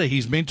even better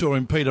his mentor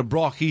in Peter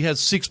Brock. He has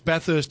 6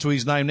 Bathurst to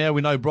his name now.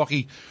 We know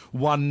Brocky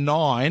won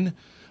 9.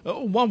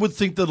 One would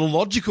think that a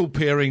logical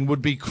pairing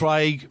would be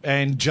Craig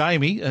and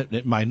Jamie.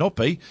 It may not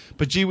be,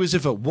 but gee whiz,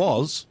 if it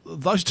was,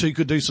 those two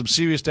could do some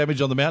serious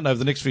damage on the mountain over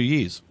the next few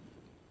years.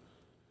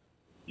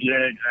 Yeah,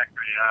 exactly.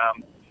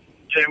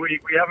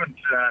 We haven't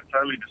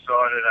totally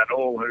decided at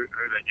all who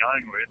they're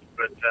going with,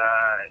 but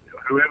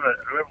whoever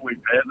we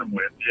pair them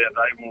with,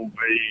 they'll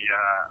be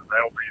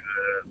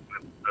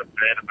the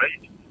pair to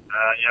beat.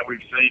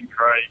 We've seen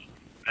Craig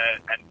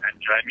and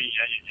Jamie,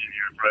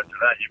 you referred to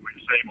that.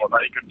 We've seen what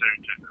they could do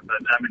to the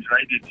damage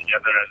they did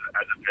together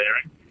as a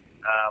pairing.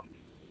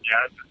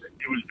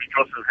 It was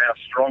because of how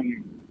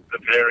strong the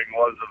pairing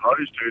was of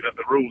those two that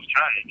the rules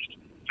changed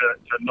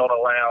to not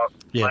allow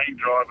main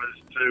drivers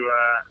to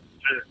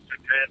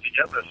pair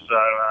together. So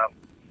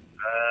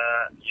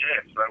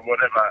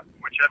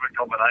whichever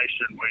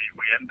combination we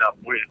end up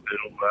with,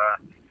 it'll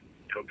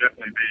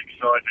definitely be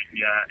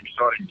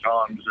exciting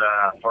times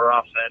for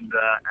us, and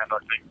I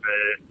think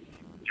the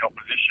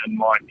opposition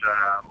might be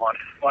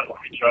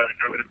trying to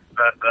go with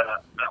that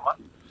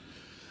one.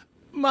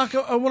 Mark,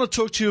 I want to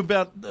talk to you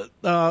about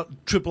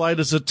Triple Eight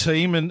as a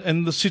team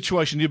and the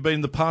situation you've been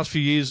in the past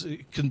few years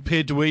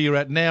compared to where you're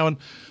at now. And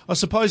I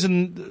suppose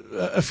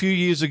a few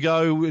years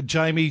ago,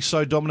 Jamie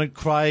so dominant,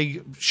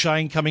 Craig,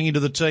 Shane coming into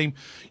the team,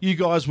 you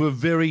guys were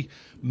very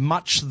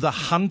much the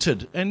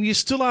hunted. And you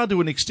still are to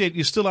an extent,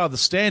 you still are the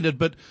standard,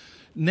 but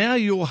now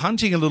you're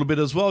hunting a little bit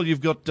as well.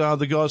 You've got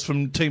the guys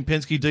from Team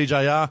Penske,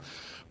 DJR,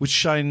 with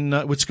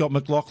Scott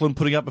McLaughlin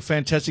putting up a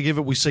fantastic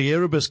effort. We see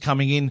Erebus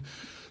coming in.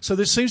 So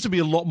there seems to be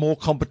a lot more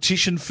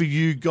competition for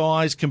you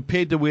guys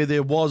compared to where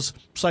there was,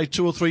 say,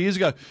 2 or 3 years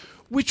ago.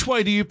 Which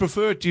way do you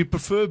prefer it? Do you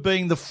prefer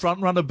being the front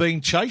runner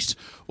being chased,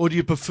 or do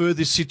you prefer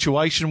this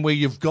situation where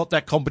you've got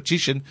that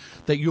competition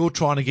that you're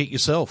trying to get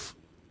yourself?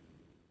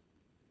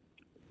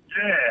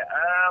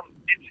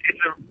 It's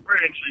a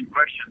very interesting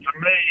question. For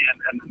me,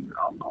 and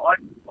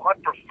I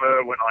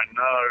prefer when I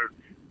know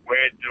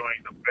we're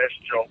doing the best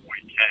job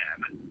we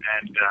can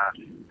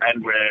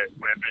and we're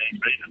being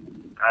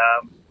beaten.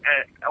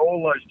 And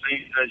all those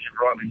teams, as you've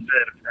rightly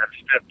said, have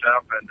stepped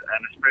up, and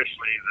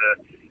especially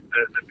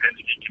the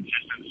Penske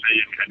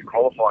consistency and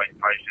qualifying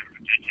pace in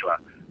particular.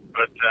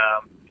 But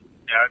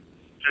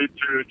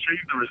to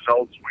achieve the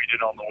results we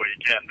did on the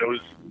weekend, there was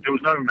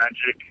no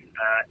magic.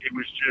 It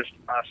was just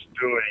us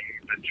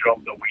doing the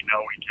job that we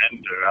know we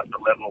can do at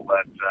the level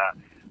that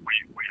we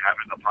have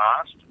in the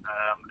past,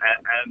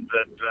 and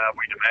that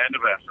we demand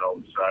of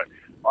ourselves. So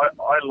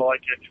I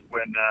like it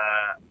when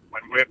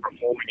we're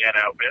performing at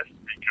our best,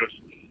 because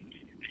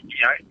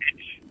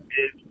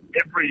it's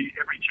every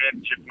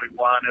championship we've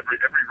won, every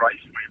race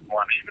we've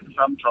won, even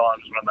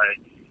sometimes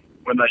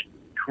when they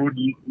could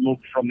look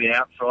from the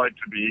outside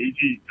to be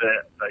easy,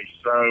 they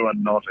so are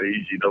not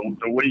easy.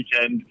 The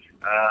weekend,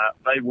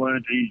 they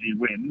weren't easy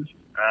wins.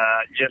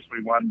 Yes,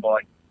 we won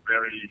by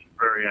very,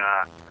 very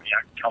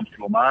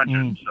comfortable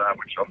margins,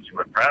 which obviously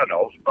we're proud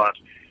of, but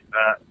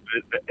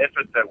the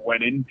effort that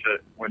went into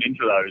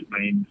those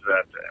means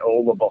that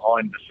all the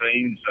behind the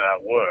scenes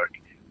work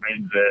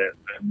means they're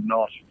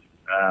not.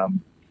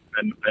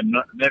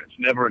 It's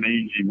never an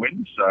easy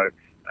win. So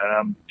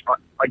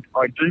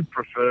I do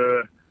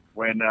prefer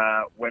when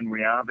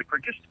we are the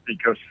quickest,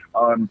 because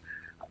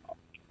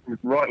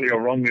rightly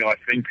or wrongly, I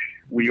think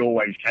we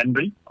always can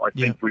be. I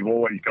think we've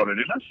always got it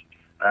in us.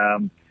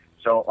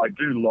 So I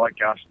do like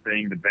us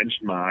being the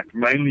benchmark,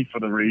 mainly for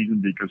the reason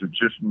because it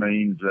just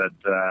means that,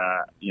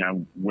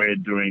 we're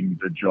doing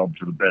the job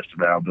to the best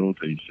of our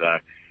ability. So,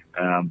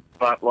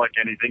 but like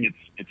anything,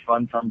 it's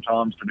fun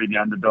sometimes to be the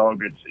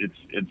underdog. It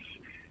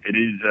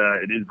is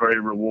very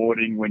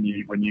rewarding when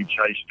you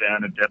chase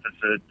down a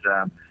deficit,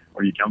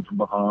 or you come from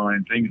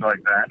behind, things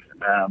like that.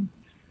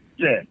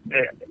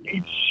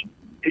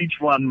 Each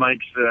one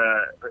makes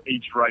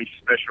each race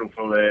special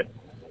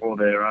for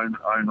their own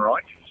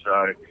right.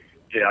 So,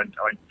 yeah,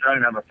 I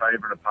don't have a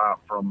favourite apart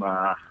from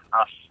us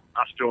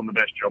doing the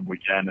best job we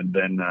can, and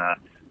then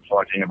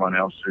fighting everyone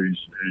else who's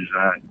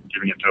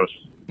giving it to us.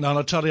 No,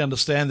 I totally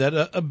understand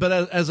that. But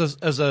as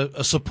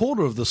a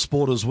supporter of the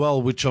sport as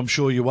well, which I'm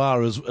sure you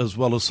are, as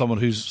well as someone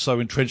who's so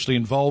entrenchedly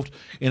involved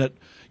in it,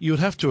 you would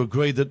have to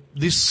agree that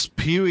this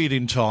period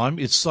in time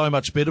is so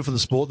much better for the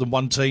sport than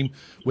one team,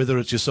 whether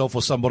it's yourself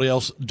or somebody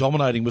else,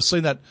 dominating. We've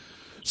seen that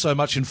so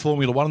much in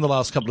Formula One in the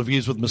last couple of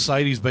years, with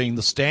Mercedes being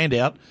the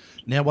standout.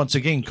 Now, once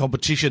again,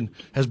 competition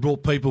has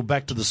brought people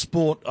back to the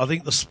sport. I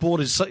think the sport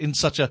is in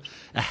such a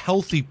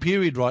healthy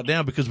period right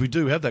now because we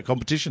do have that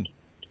competition.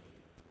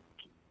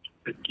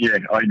 Yeah,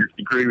 I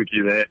agree with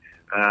you there.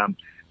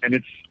 And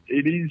it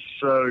is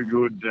so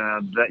good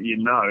that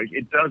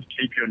it does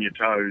keep you on your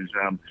toes.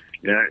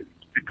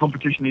 The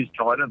competition is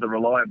tighter. The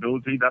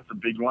reliability, that's a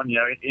big one.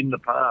 In the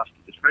past,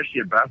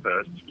 especially at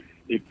Bathurst,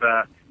 if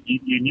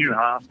you knew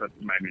half, but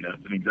maybe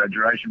that's an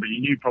exaggeration, but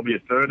you knew probably a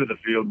third of the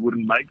field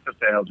wouldn't make the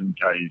 1,000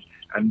 Ks,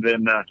 and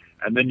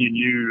then you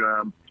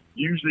knew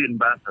usually in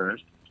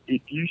Bathurst,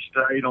 if you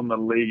stayed on the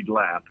lead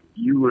lap,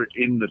 you were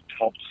in the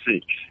top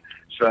 6.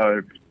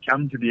 So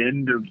come to the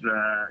end of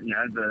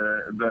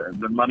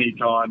the money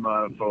time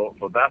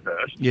for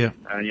Bathurst,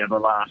 the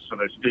last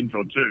sort of stint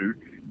or two,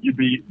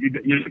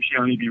 you'd actually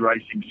only be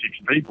racing 6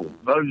 people.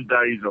 Those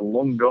days are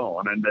long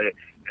gone, and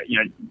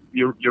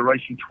you're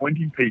racing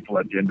 20 people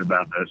at the end of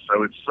Bathurst,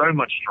 so it's so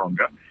much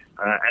stronger.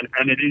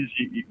 And it is,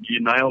 you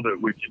nailed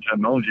it with your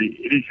terminology.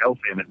 It is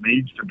healthy, and it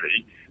needs to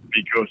be,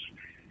 because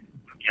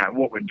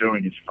what we're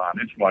doing is fun.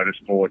 It's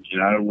motorsport.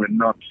 We're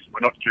not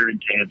curing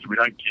cancer. We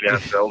don't kid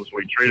ourselves.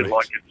 We treat it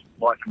like it's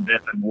life and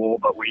death and war,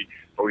 but we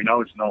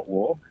know it's not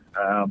war.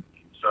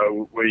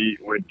 So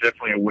we're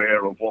definitely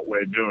aware of what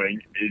we're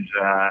doing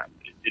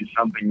is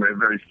something we're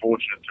very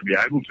fortunate to be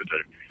able to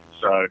do.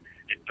 So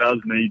it does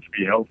need to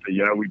be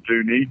healthy. We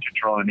do need to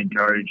try and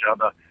encourage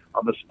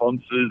other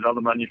sponsors,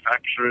 other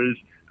manufacturers,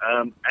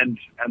 and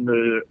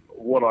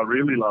what I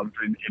really loved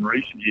in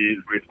recent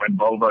years with when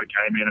Volvo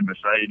came in and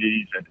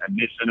Mercedes and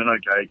Nissan,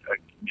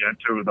 and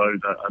two of those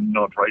are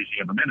not racing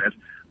at the minute,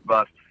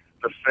 but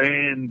the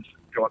fans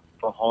got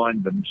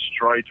behind them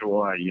straight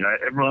away.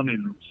 Everyone is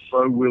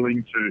so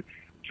willing to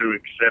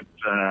accept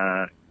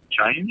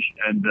change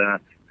and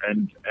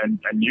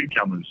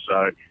newcomers.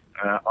 So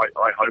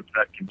I hope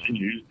that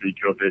continues,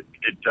 because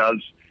it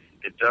does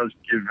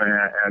give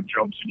our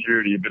job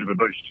security a bit of a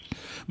boost.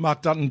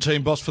 Mark Dutton,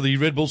 team boss for the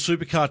Red Bull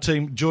Supercar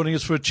team, joining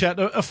us for a chat.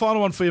 A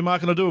final one for you,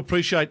 Mark, and I do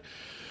appreciate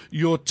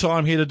your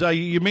time here today.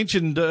 You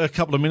mentioned a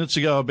couple of minutes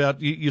ago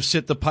about you've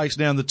set the pace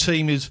now, and the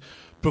team is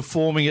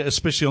performing,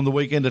 especially on the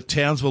weekend at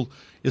Townsville,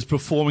 is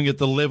performing at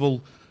the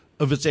level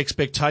of its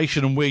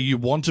expectation and where you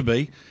want to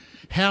be.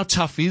 How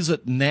tough is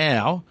it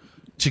now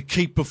to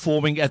keep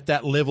performing at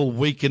that level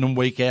week in and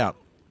week out?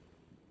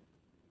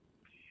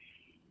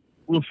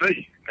 We'll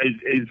see.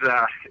 Is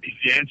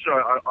the answer?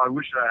 I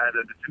wish I had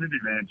a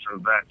definitive answer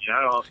of that.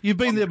 You've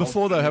been there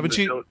before, though, haven't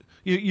you?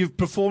 You've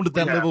performed at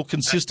that level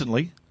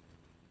consistently.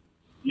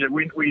 Yeah,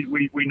 we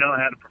know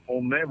how to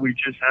perform there. We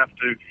just have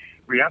to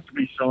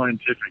be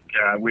scientific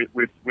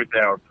with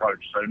our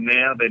approach. So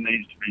now there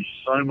needs to be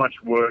so much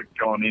work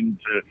gone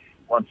into,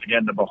 once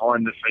again, the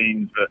behind the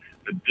scenes,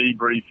 the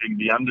debriefing,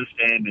 the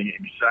understanding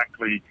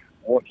exactly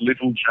what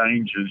little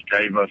changes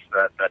gave us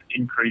that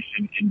increase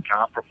in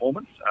car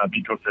performance,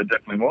 because there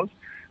definitely was.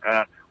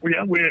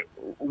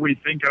 We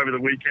think over the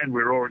weekend,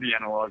 we're already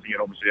analysing it,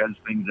 obviously, as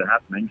things are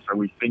happening, so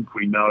we think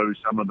we know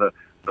some of the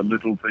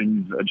little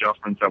things,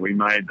 adjustments that we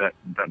made that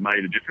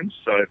made a difference.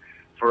 So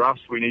for us,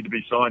 we need to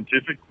be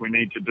scientific. We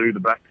need to do the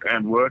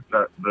background work,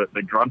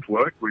 the grunt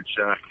work, which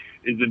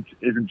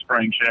isn't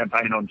spraying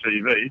champagne on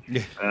TV.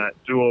 Yeah.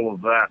 Do all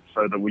of that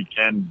so that we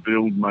can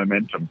build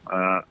momentum.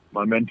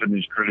 Momentum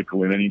is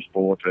critical in any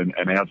sport, and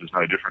ours is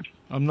no different.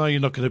 I know you're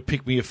not going to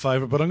pick me a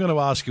favourite, but I'm going to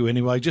ask you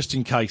anyway, just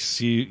in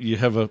case you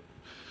have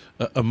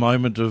a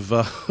moment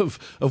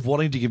of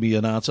wanting to give me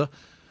an answer.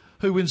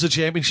 Who wins the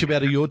championship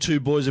out of your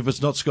two boys if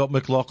it's not Scott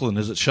McLaughlin?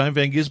 Is it Shane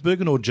Van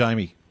Gisbergen or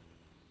Jamie?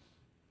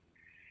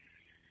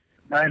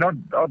 Mate,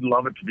 I'd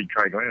love it to be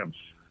Craig Lowndes.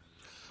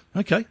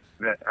 Okay.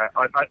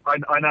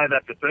 I know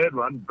that's the third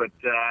one, but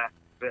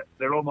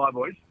they're all my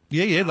boys.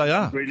 Yeah, they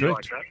are. Really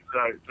like that.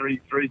 So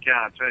three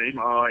car team.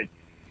 I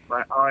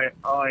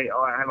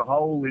have a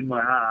hole in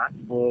my heart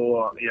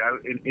for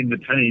in the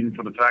team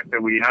for the fact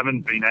that we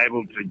haven't been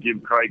able to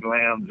give Craig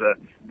Lowndes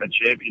a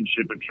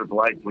championship at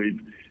Triple Eight.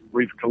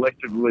 We've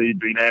collectively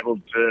been able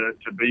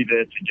to be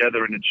there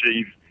together and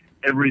achieve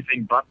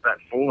everything but that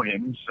for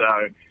him.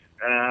 So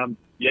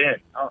yeah,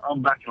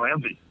 I'm back in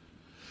Lounsey.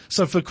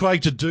 So for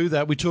Craig to do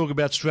that, we talk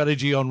about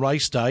strategy on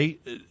race day.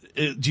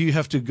 Do you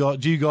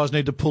guys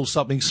need to pull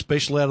something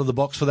special out of the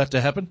box for that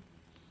to happen?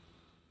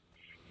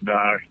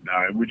 No.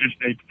 We just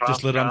need to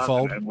just let it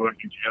unfold and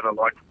working together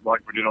like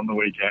we did on the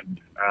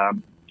weekend.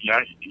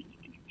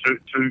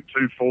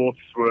 Two fourths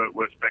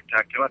were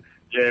spectacular.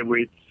 Yeah,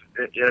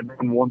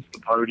 everyone wants the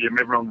podium.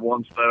 Everyone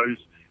wants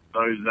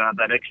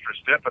that extra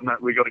step, and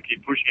that we got to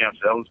keep pushing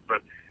ourselves.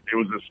 But it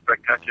was a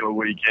spectacular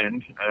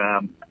weekend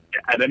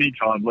at any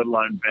time, let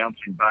alone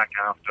bouncing back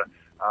after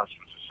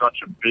such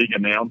a big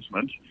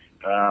announcement.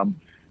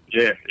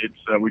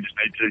 We just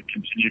need to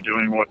continue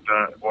doing what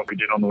we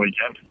did on the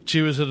weekend.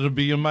 Cheers, it would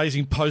be an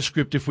amazing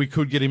postscript if we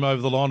could get him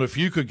over the line, or if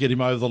you could get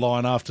him over the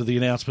line after the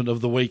announcement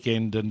of the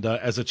weekend and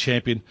as a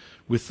champion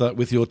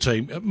with your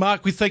team.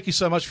 Mark, we thank you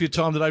so much for your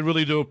time today.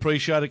 Really do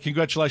appreciate it.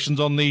 Congratulations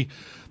on the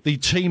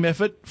team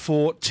effort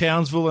for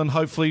Townsville and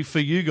hopefully for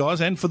you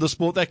guys and for the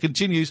sport that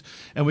continues.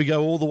 And we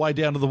go all the way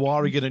down to the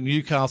wire again at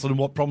Newcastle in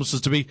what promises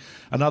to be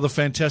another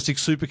fantastic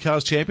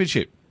Supercars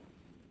Championship.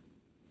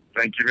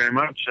 Thank you very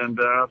much, and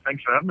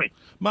thanks for having me.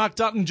 Mark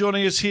Dutton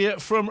joining us here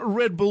from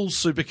Red Bull's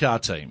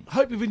Supercar team.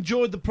 Hope you've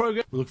enjoyed the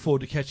program. We look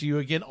forward to catching you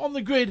again on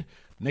the grid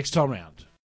next time round.